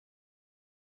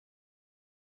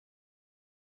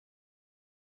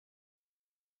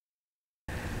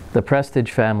The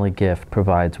Prestage Family Gift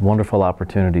provides wonderful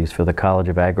opportunities for the College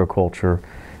of Agriculture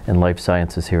and Life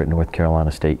Sciences here at North Carolina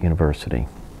State University.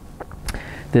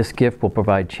 This gift will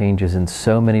provide changes in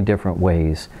so many different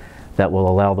ways that will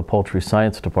allow the Poultry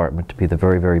Science Department to be the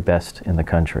very, very best in the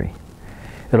country.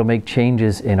 It'll make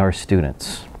changes in our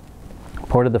students.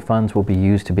 Part of the funds will be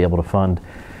used to be able to fund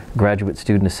graduate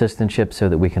student assistantships so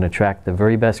that we can attract the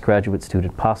very best graduate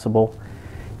student possible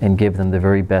and give them the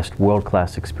very best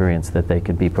world-class experience that they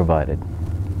could be provided.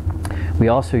 We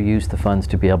also use the funds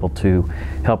to be able to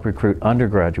help recruit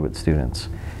undergraduate students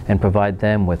and provide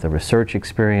them with a research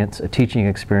experience, a teaching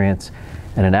experience,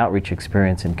 and an outreach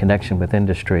experience in connection with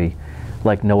industry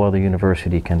like no other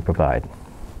university can provide.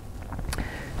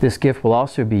 This gift will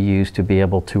also be used to be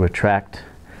able to attract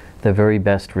the very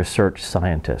best research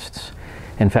scientists.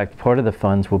 In fact, part of the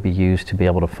funds will be used to be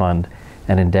able to fund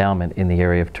an endowment in the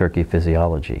area of turkey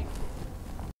physiology.